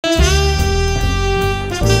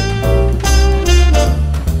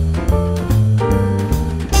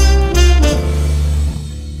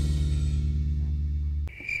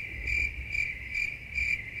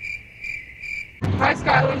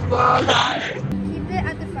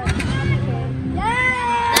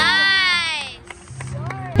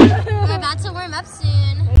about to warm up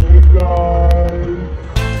soon. Hey guys.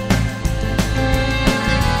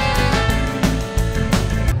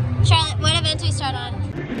 Charlotte, what event do we start on?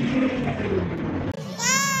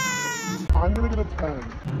 I'm gonna get a 10.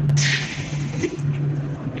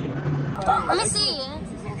 Let me see.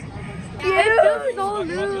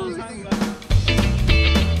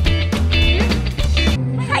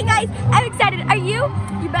 Hi guys, I'm excited. Are you?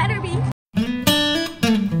 You better be.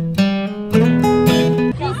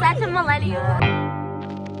 He's such a millennial.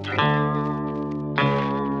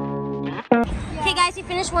 Okay guys, we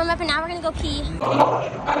finished warm up and now we're gonna go pee.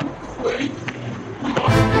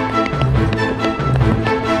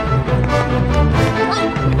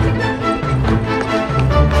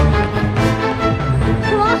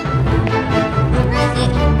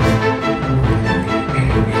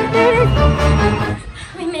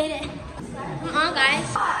 We made it. Come on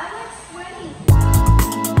guys.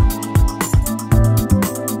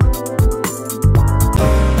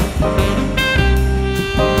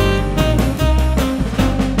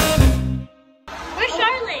 Where's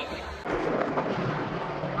Charlotte?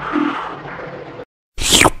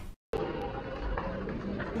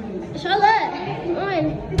 Charlotte, come on.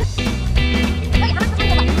 Wait, how much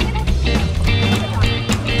time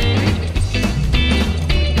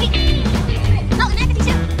do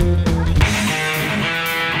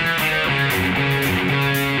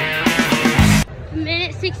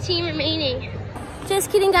Minute 16 remaining.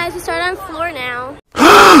 Just kidding guys, we start on floor now.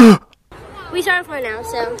 We start on floor now,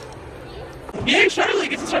 so. Yeah, Charlotte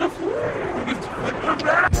gets to start on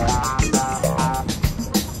floor.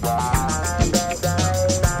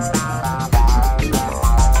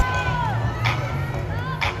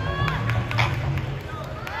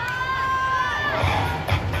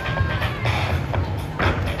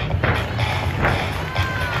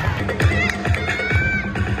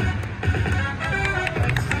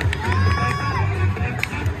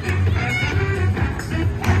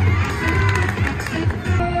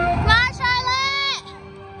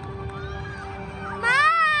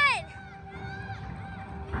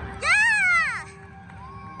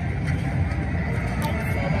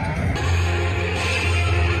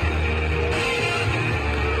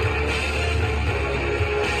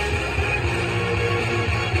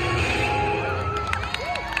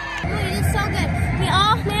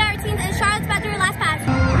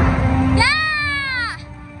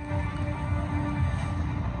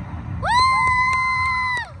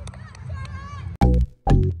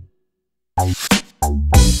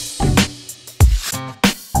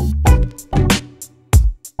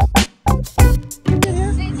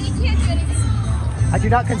 I do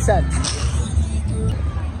not consent.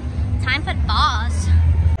 Time for balls.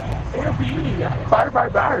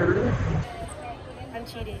 Bye. I'm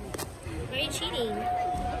cheating. Why are you cheating?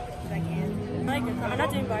 I can. I'm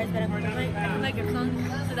not doing bars, but I can like a song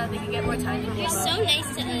so that they can get more time for me. You're so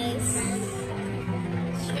nice to us.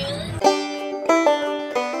 Charlotte.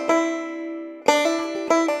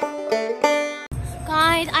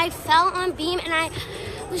 Guys, I fell on beam and I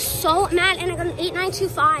was so mad and I got an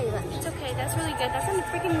 8925. It's okay, that's really good. That's a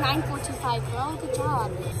freaking 9425, girl. Good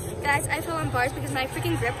job. Guys, I fell on bars because my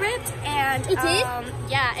freaking grip ripped and It did?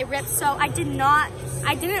 Yeah, it ripped, so I didn't let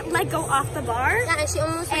go off the bar. Yeah, and she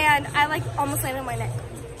almost And I almost landed on my neck.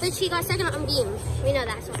 but she got second on beam. We know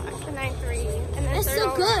that so far. The 9-3. And then That's third so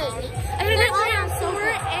all good. around. I mean, Third all I around, ran so silver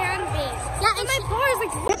good. and base. Yeah, and my bar is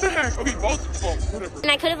like, What the heck? Okay, well, whatever. And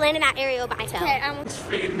I could have landed that aerial, but I fell. okay, I almost.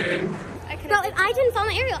 I could Bro, if I didn't fall on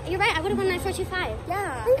the aerial, you're right, I would have won 9425.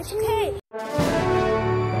 Yeah, it's okay.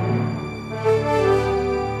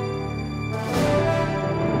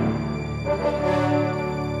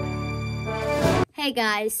 Hey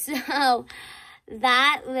guys, so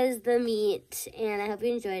that was the meet, and I hope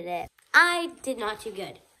you enjoyed it. I did not do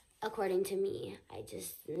good, according to me. I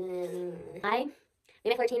made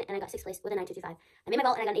my 14 and I got 6th place with a 9.225. I made my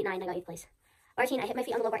vault and I got an 8.9 and I got 8th place. 14, I hit my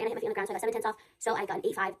feet on the low bar and I hit my feet on the ground, so I got 7 tenths off. So I got an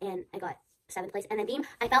 8.5 and I got 7th place. And then beam,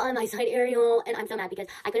 I fell on my side aerial and I'm so mad because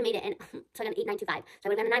I could have made it, and so I got an 8.925. So I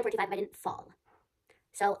would have gotten a 9.425 if I didn't fall.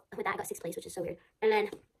 So with that I got 6th place, which is so weird. And then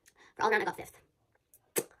for all around I got 5th.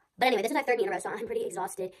 But anyway, this is my 3rd meet in a row, so I'm pretty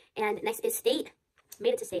exhausted. And next is state.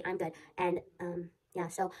 Made it to state, I'm good. And yeah,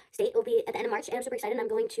 so state will be at the end of March, and I'm super excited. I'm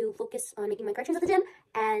going to focus on making my corrections at the gym,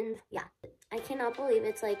 and yeah. I cannot believe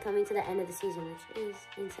it's like coming to the end of the season, which is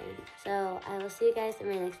insane. So I will see you guys in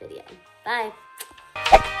my next video. Bye.